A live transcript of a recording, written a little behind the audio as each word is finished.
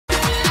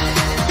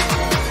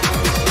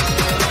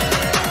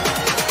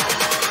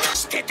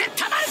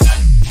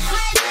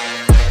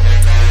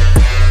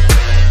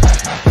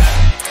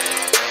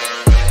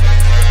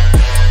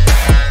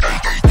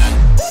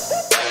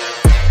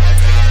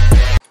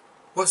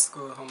What's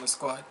good, Homo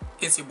Squad?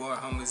 It's your boy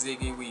Homo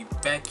Ziggy. We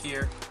back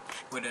here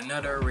with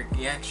another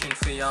reaction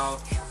for y'all.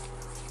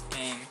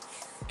 And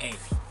hey,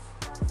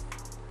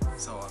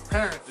 so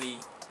apparently,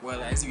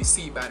 well, as you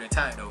see by the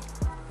title,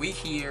 we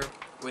here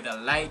with a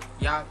light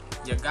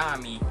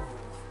YAGAMI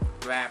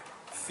rap,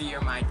 Fear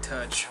My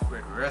Touch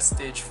with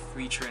RUSTAGE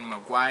featuring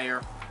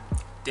McGwire,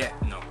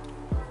 DEATHNOTE.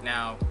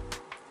 Now,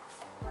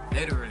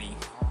 literally,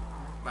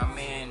 my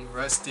man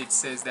RUSTAGE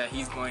says that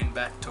he's going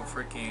back to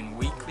freaking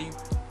weekly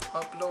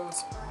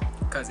uploads,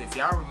 because if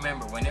y'all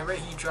remember, whenever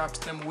he drops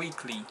them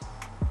weekly,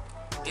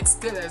 it's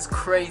still as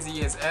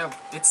crazy as ever.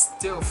 It's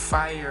still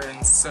fire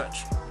and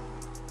such,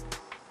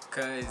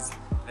 because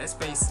let's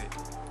face it,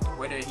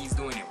 whether he's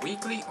doing it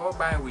weekly or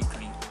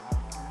bi-weekly,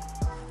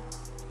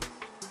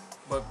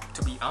 but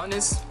to be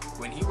honest,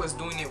 when he was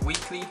doing it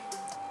weekly,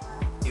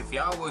 if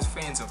y'all was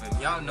fans of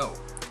him, y'all know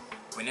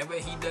whenever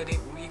he did it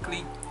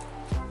weekly,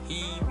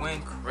 he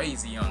went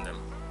crazy on them.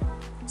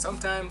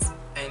 Sometimes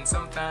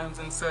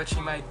and such,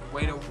 he might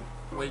wait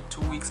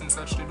 2 weeks and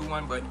such to do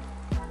one, but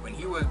when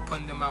he was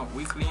putting them out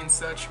weekly and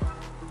such,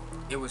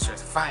 it was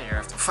just fire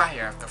after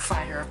fire after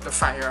fire after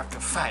fire after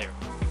fire.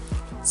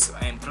 So,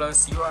 and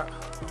plus,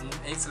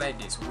 it's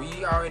like this,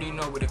 we already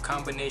know with a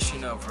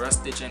combination of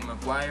RUSTAGE and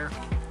McGwire,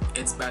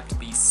 it's about to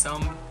be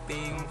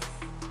something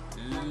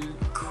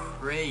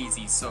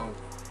crazy. So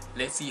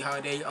let's see how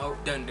they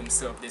outdone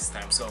themselves this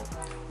time. So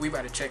we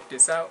about to check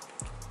this out.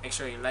 Make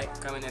sure you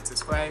like, comment, and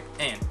subscribe.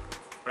 And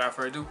without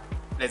further ado,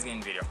 let's get in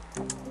the video.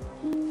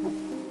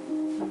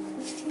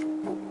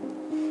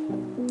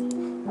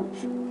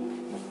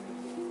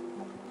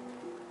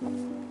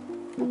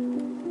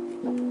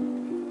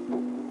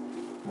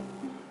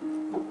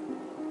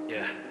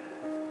 Yeah.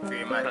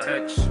 Fear My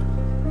Touch.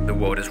 The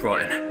world is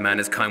rotten, man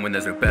is kind when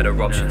there's no better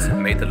options.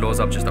 Made the laws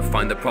up just to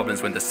find the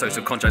problems. When the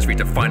social contracts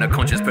redefine our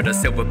conscience, put a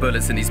silver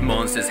bullets in these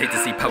monsters. Hate to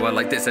see power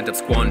like this end up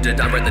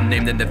squandered. I write the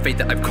name, then the fate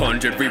that I've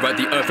conjured. Rewrite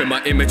the earth in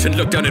my image and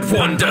look down and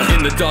wonder.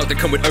 In the dark they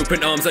come with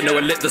open arms, I know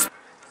I lit the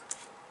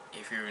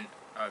If you're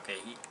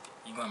okay,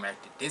 you going back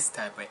to this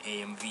type of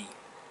AMV.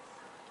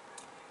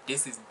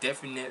 This is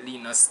definitely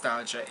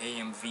nostalgia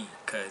AMV,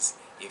 cause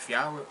if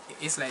y'all,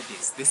 it's like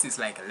this is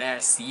like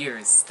last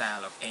year's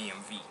style of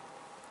AMV.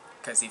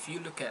 Because if you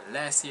look at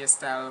last year's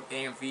style of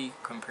AMV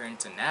comparing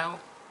to now,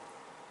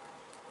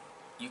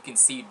 you can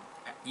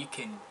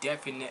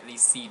definitely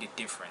see the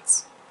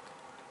difference.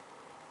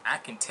 I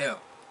can tell.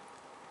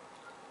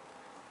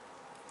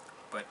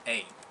 But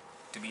hey,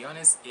 to be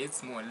honest,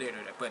 it's more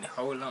literal. But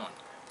hold on,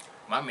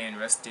 my man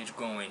RUSTAGE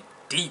going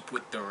deep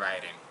with the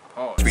writing.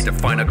 Pause.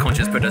 Redefine our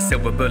conscience, put a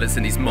silver bullets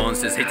in these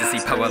monsters. Hate to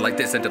see power like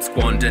this end up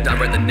squandered. I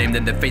write the name,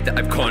 then the fate that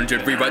I've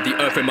conjured. Rewrite the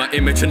earth in my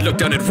image and look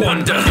down and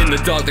wonder. In the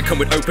dark they come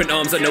with open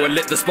arms, I know I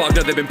lit the spark.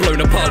 Now they've been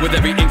blown apart with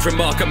every inch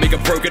remark. I make a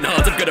broken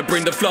heart, I'm gonna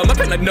bring the flood. My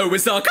pen like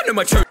Noah's Ark, I know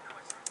my choice.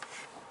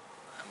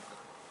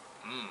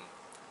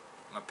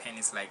 My pen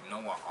is like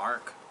Noah's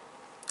Ark.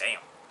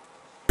 Damn.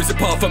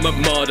 Apart from a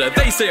martyr,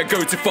 they say I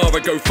go too far, I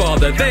go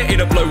farther. There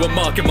ain't a blow or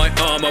mark in my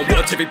armor.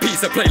 Watch every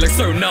piece I play like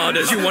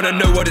sonatas. You wanna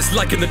know what it's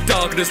like in the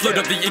darkness? Load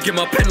up the ink in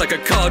my pen like a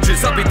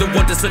cartridge. I'll be the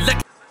one to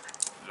select.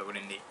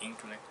 Loading the ink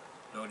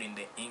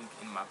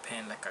in my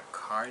pen like a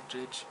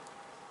cartridge.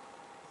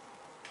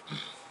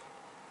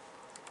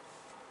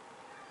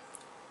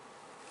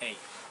 Hey,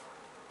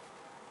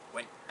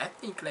 when I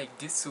think like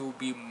this will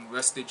be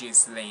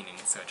RUSTAGE's lane and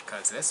such,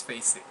 cause let's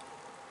face it,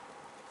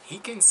 he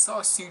can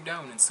sauce you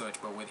down and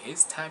such, but with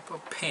his type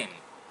of pen,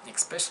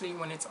 especially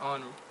when it's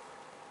on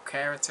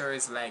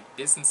characters like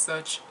this and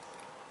such,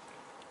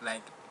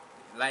 like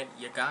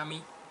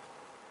YAGAMI,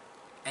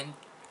 and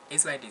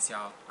it's like this,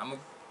 y'all. I'm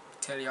gonna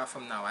tell y'all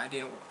from now,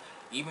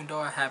 even though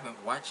I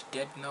haven't watched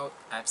DEATHNOTE,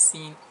 I've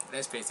seen,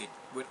 let's face it,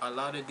 with a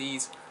lot of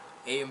these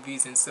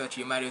AMVs and such,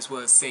 you might as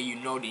well say you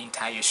know the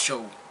entire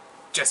show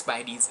just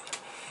by these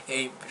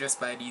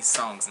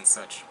songs and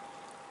such.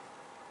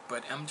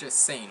 But I'm just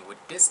saying,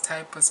 with this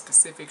type of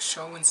specific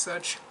show and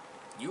such,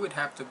 you would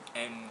have to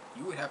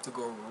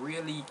go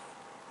really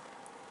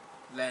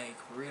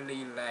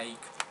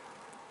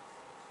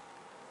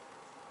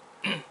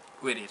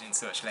with it and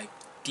such, like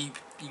deep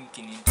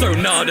thinking into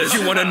Sonatas,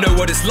 you wanna know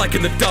what it's like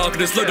in the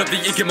darkness? Load up the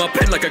ink in my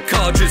pen like a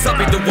cartridge. I'll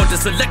be the one to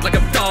select like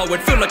I'm Darwin.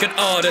 Feel like an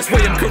artist,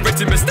 way I'm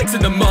correcting mistakes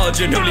in the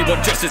margin. Only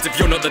want justice if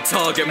you're not the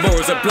target.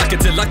 Morals are black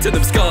until I turn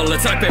them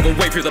scarlet. I pave a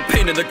way through the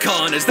pain and the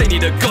carnage. They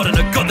need a god and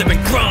a god they've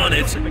been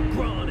granted.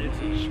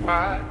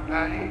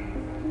 Spotlight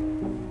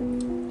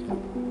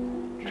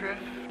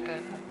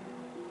drifting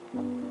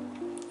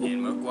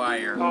in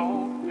McGwire.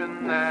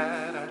 Hoping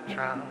that I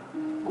drown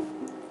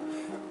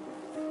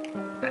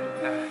and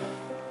that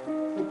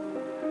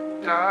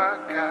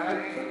dark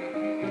eyes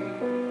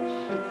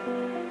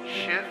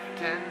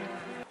shifting.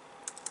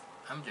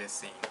 I'm just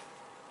saying,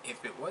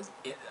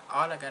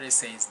 all I gotta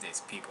say is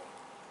this, people,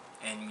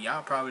 and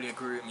y'all probably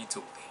agree with me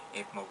too.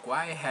 If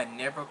McGwire had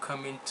never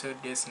come into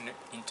this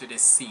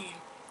scene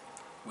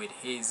with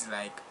his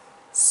like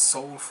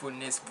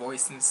soulfulness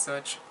voice and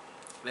such,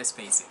 let's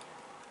face it,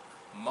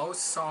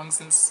 most songs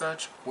and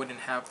such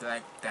wouldn't have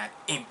like that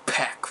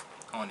impact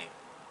on it.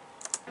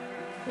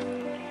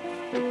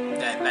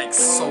 That like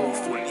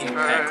soulful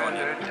impact on it.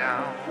 Further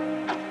down.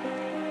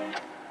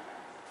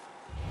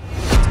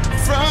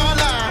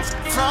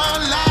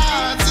 Front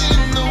lines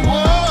in the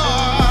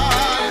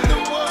war.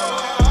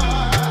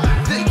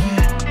 They can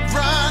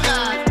run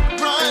like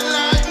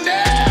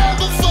never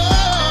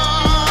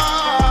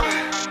before.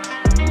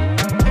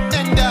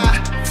 And I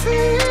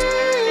feel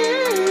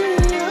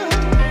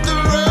the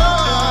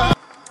roar.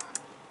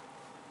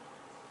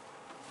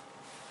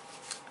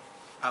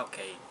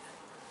 Okay.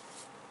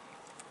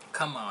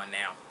 Come on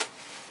now.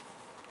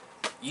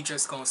 You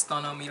just gonna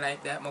stun on me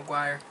like that,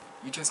 McGwire?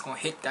 You just gonna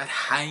hit that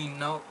high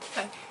note?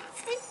 Like,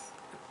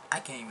 I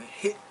can't even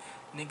hit,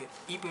 nigga,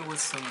 even with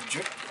some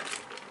drip.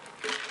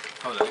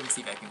 Hold on, let me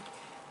see if I can.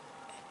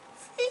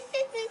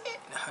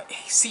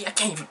 See, I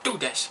can't even do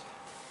that shit.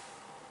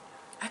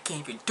 I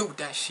can't even do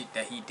that shit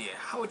that he did.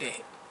 How the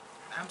heck?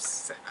 I'm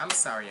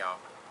sorry, y'all.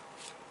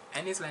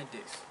 And it's like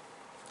this.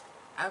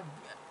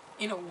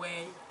 In a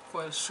way,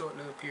 for a short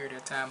little period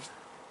of time,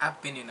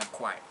 I've been in a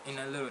choir, in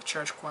a little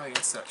church choir and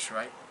such,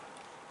 right?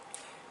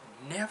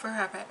 Never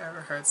have I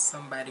ever heard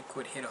somebody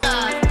could hit a hole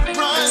like this.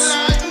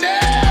 Like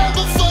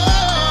never before.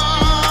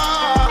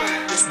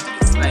 Listen to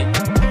this, like,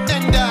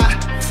 And I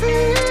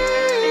feel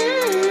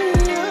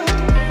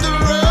the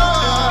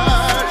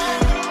rush.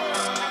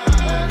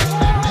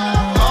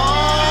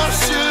 All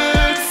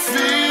should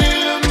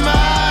feel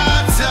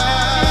my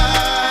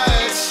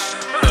touch.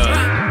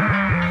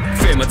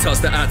 Fear my touch,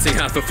 the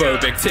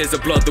anti-haphophobic. Tears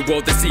of blood, the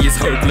world they see is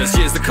hopeless.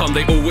 Years to come,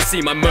 they always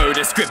see my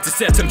motive. Script is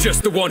set, I'm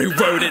just the one who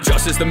wrote it.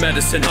 Josh is the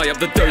medicine, high up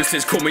the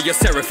doses. Call me a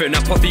seraphim,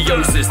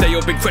 apotheosis. They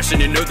all been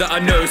questioning, know that I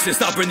know.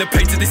 Since I bring the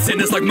pain to these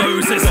sinners like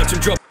Moses. Watch them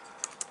drop.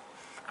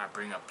 I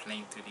bring a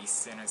plane to these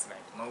sinners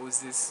like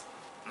Moses.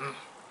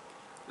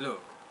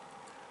 Look,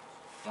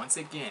 once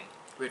again,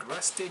 with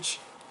Rustage,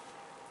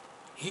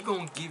 he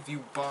gonna give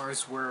you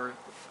bars where,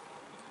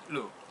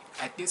 look,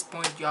 at this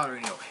point, y'all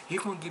already know, he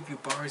gonna give you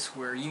bars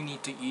where you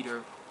need to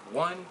either,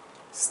 one,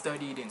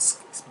 studied and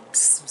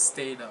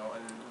stayed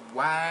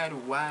wide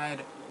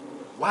awake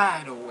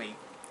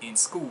in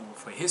school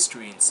for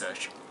history and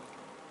such.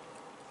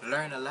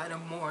 Learn a lot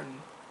of more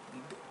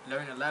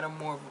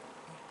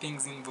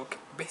things in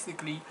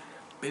basically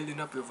building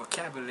up your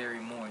vocabulary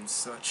more and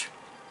such.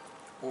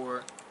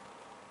 Or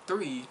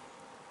 3,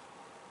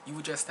 you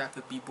would just have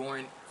to be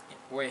born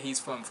where he's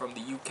from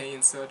the UK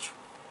and such,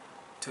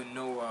 to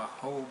know a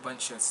whole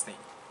bunch of things.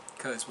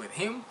 Cause with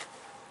him,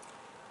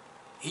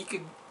 he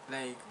could,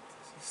 like,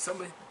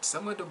 some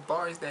of the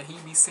bars that he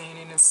be saying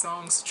in his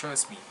songs,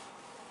 trust me,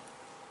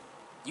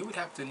 you would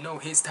have to know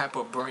his type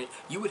of brain.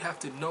 You would have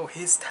to know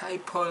his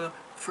type of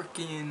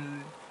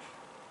freaking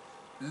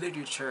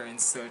literature and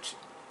such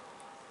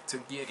to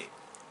get it.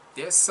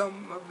 There's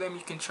some of them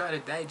you can try to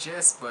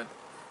digest, but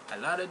a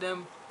lot of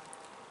them,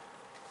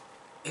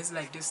 it's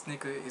like this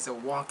nigga is a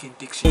walking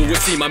dictionary.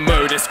 Always see my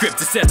motive. Script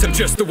is set, I'm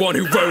just the one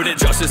who wrote it.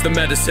 Josh is the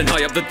medicine,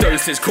 high up the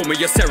doses. Call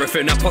me a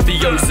seraphim,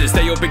 apotheosis.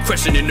 They all been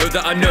questioning, know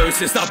that I know.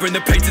 Since I bring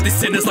the pain to these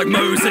sinners like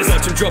Moses.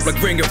 Watch them drop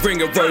like ring of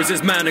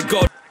roses. Man and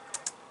God.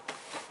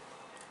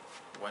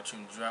 Watch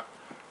him drop.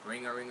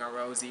 Ring a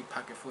rosy.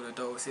 Pocket full of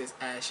doses.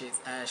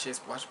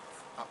 Ashes. Watch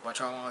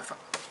all my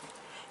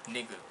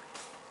nigga.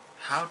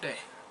 How the,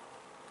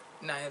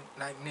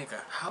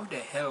 nigga, how the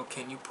hell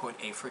can you put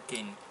a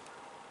freaking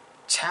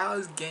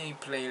child's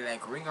gameplay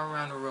like Ring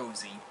Around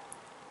Rosie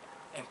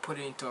and put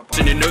it into a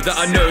bar? You know that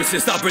I know.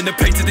 Since I bring the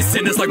pain to these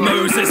sinners like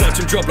Moses. Watch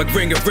them drop like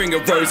ring of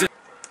roses.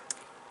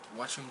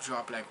 Watch him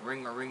drop like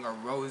ring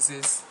of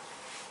roses.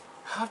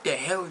 How the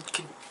hell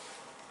can...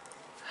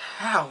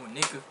 How,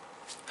 nigga?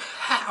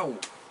 How?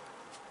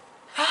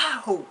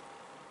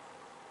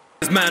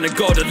 Man and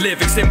God, a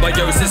living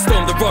symbiosis.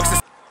 Storm the rocks.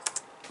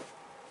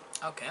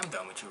 Okay, I'm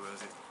done with you,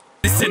 Rosie.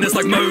 These sinners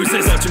like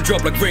Moses. Watch them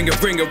drop like ring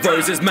of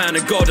roses. Man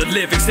and God, a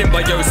living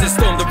symbiosis.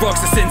 Storm the rocks,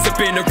 the sins have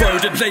been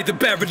eroded. Lay the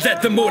bare and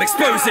let them all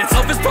expose it.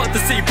 Others plant the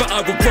seed, but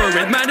I will grow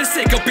it. Man is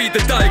sick, I'll be the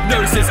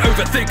diagnosis.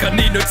 Overthink, I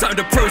need no time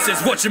to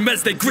process. Watch them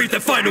as they grieve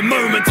their final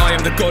moments. I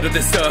am the God of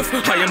this earth,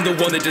 I am the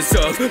one they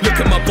deserve. Look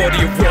at my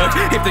body of work.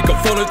 If they go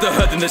follow the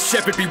herd, then the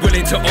shepherd be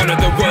willing to honor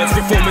the words.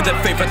 Reforming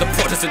their faith like the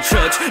Protestant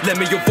church. Let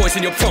me your voice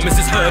and your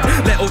promises heard.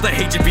 Let all the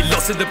hatred be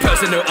lost in the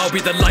person. No, I'll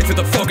be the light for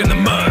the fog and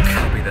the murk.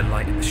 I'll be the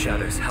light in the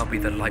shadows. I'll be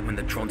the light when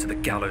they're drawn to the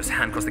gallows.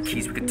 Hand cross the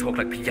keys, we can talk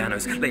like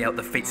pianos. Lay out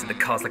the fates in the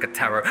cards like a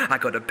tarot. I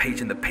got a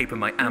page in the paper,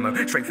 my ammo.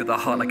 Straight through the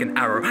heart like an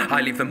arrow.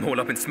 I leave them all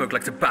up in smoke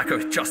like tobacco.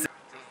 Justice.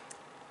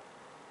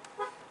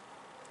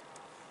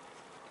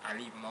 I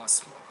leave them all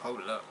smoke.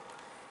 Hold up.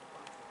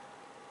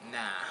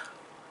 Nah.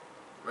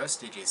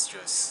 Rustage is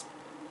just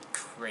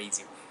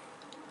crazy.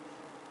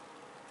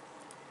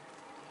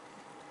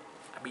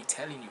 I be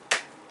telling you.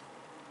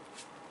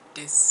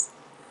 This...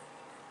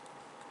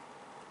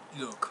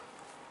 Look.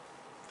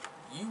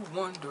 You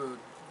wonder...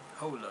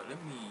 Hold up,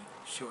 let me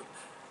show you.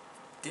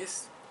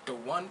 This, the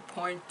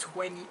 1.28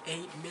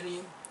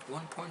 million,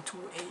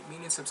 1.28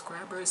 million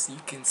subscribers, you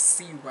can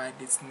see why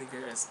this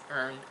nigga has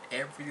earned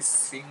every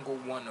single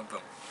one of them.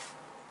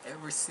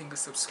 every single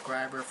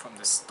subscriber from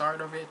the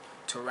start of it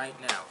to right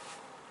now.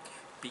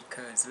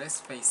 Because let's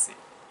face it,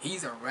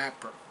 he's a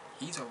rapper.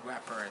 He's a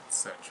rapper as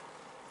such.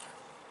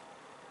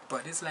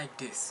 But it's like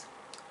this.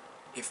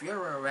 If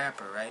you're a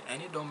rapper, right,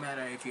 and it don't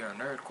matter if you're a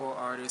nerdcore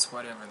artist,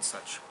 whatever and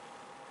such,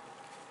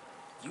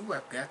 you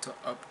have got to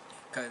up,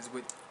 because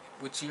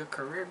with your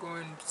career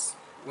going,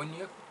 when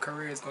your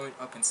career is going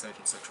up and such,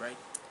 right,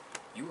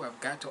 you have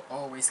got to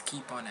always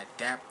keep on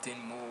adapting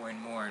more and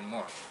more and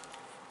more,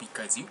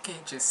 because you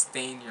can't just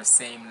stay in your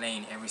same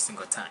lane every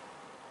single time.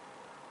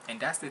 And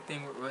that's the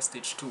thing with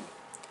Rustage too.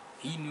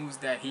 He knows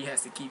that he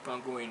has to keep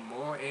on going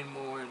more and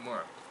more and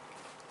more,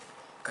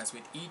 because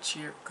with each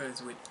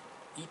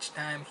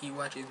time he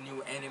watches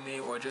new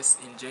anime or just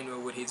in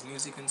general with his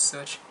music and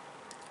such,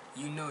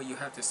 you know you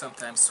have to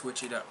sometimes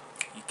switch it up.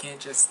 You can't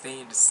just stay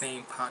in the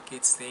same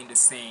pocket, stay in the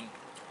same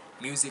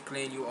music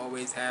lane you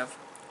always have,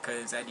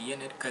 because at the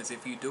end because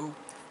if you do,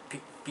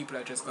 people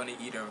are just going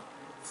to either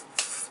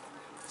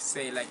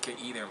say like you're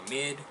either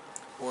mid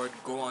or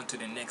go on to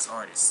the next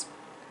artist.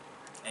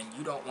 And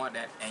you don't want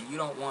that, and you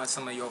don't want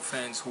some of your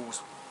friends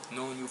who's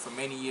known you for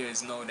many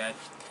years know that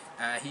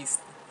he's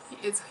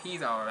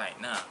alright.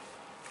 Nah.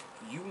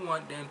 You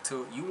want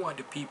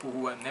the people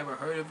who have never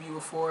heard of you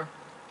before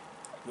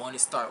want to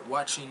start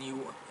watching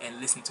you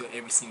and listen to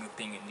every single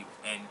thing in you.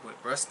 And with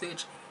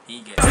Rustage, he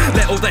gets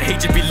Let all the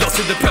hatred be lost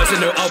in the person.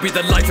 No, I'll be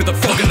the light with the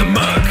fog and the murk.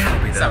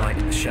 I'll be the light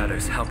in the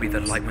shadows. I'll be the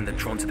light when they're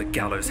drawn to the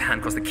gallows.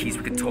 Hand cross the keys,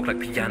 we can talk like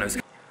pianos.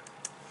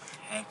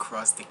 Hand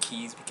cross the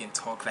keys, we can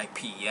talk like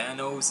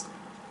pianos.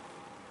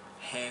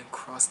 Hand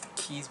cross the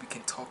keys, we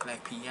can talk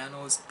like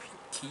pianos.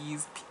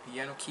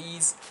 Piano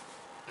keys.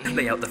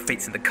 Lay out the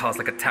fates in the cards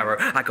like a tarot.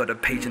 I got a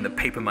page in the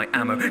paper, my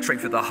ammo. Straight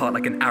through the heart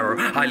like an arrow.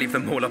 I leave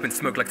them all up in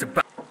smoke like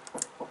tobacco.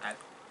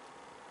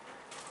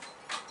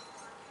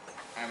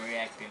 I'm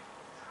reacting.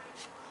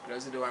 For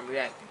those who do, I'm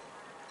reacting.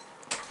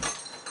 But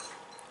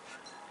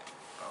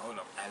hold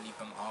up, I leave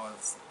them all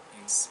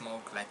in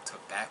smoke like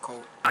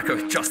tobacco. I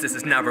go, justice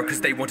is narrow,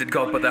 cause they wanted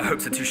God, but their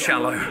hopes are too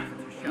shallow.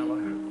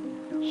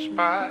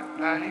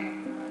 Spotlight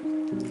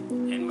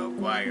And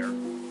McGwire.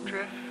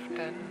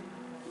 drifting,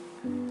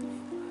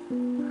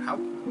 How?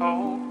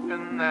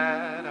 hoping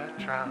that I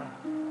drown.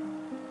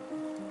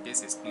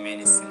 This is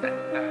menacing.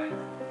 And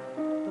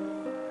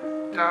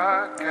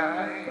dark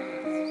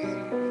eyes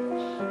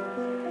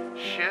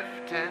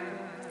shifting,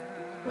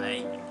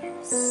 Like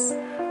use.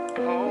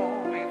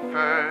 pull me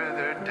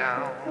further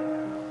down.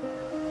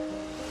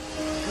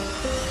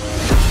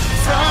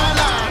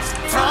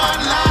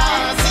 Front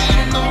lines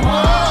in the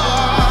war.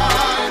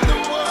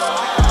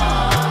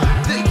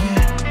 They can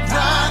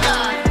run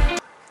out.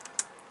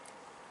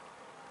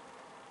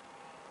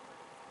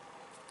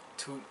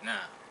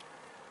 Nah.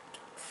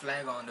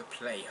 Flag on the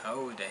play.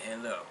 Hold the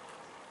hell up.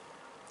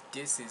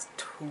 This is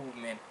too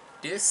man.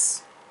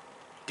 This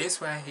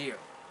right here.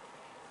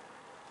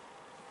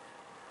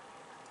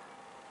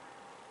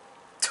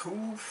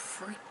 Too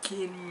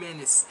freaking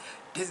menace.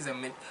 This is a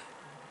min.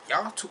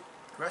 Y'all two,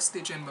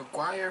 Rustage and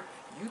McGwire,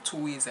 you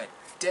two is a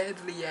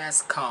deadly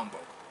ass combo.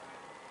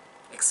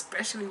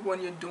 Especially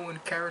when you're doing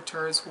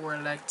characters who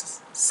are like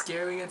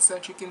scary and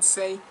such, you can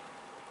say.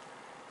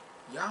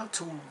 Y'all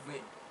two,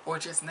 or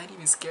just not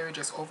even scary,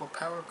 just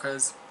overpowered.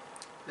 Cause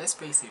let's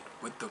face it,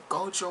 with the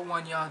Gojo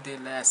one y'all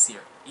did last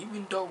year,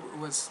 even though it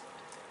was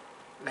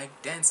like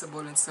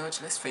danceable and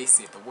such, let's face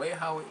it, the way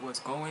how it was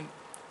going,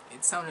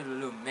 it sounded a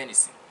little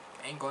menacing.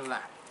 I ain't gonna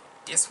lie.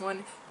 This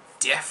one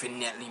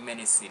definitely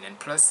menacing, and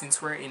plus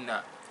since we're in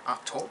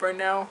October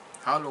now,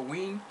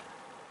 Halloween,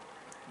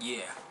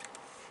 yeah,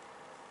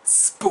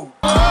 spook.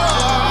 They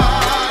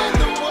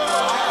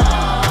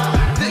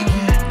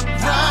can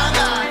run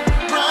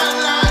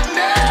like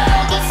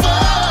never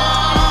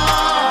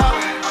before.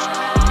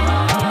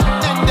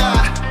 And I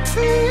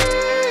feel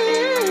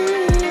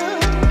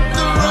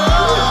the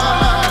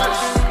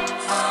rush.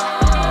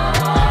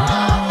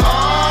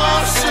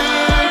 All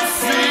should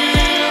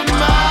feel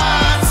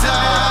my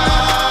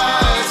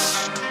touch.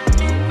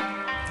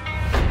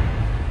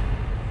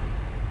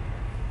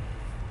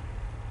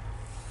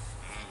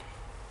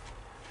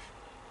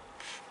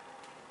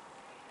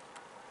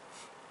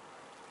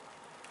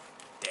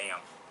 Damn.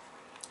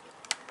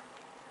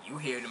 You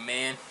hear the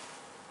man?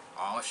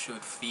 All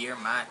should fear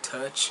my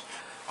touch.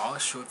 All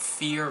should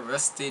fear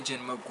Rustage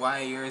and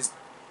McGwire's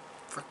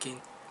freaking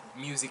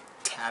music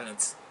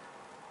talents.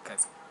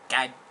 Cause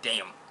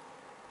goddamn,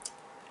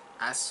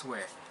 I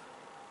swear,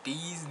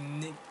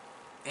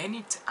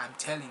 I'm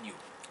telling you,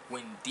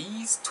 when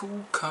these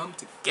two come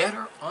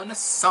together on a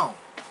song,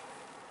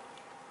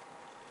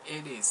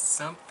 it is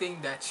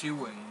something that you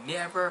will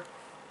never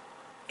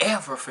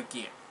ever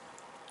forget.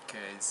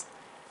 Cause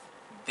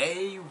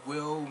they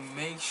will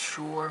make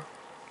sure.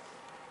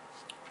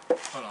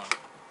 Hold on.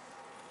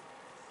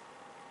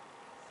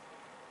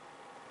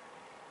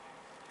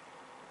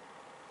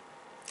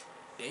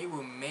 They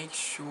will make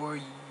sure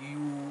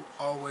you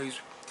always.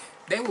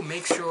 They will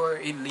make sure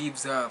it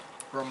leaves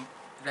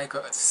like a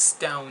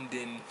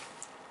astounding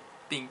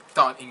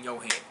thought in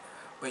your head.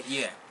 But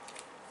yeah,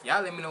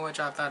 y'all let me know what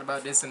y'all thought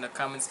about this in the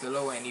comments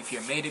below. And if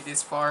you made it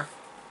this far,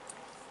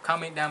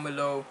 comment down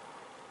below.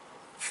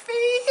 Feel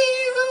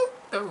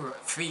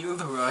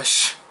the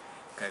rush.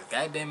 Cause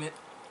goddammit,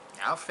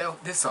 y'all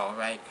felt this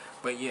alright.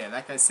 But yeah,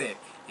 like I said,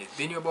 it's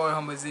been your boy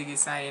Humble Ziggy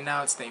signing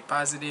out. Stay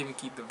positive and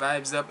keep the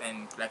vibes up.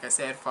 And like I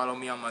said, follow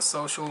me on my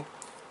social.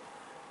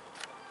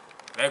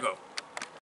 There you go.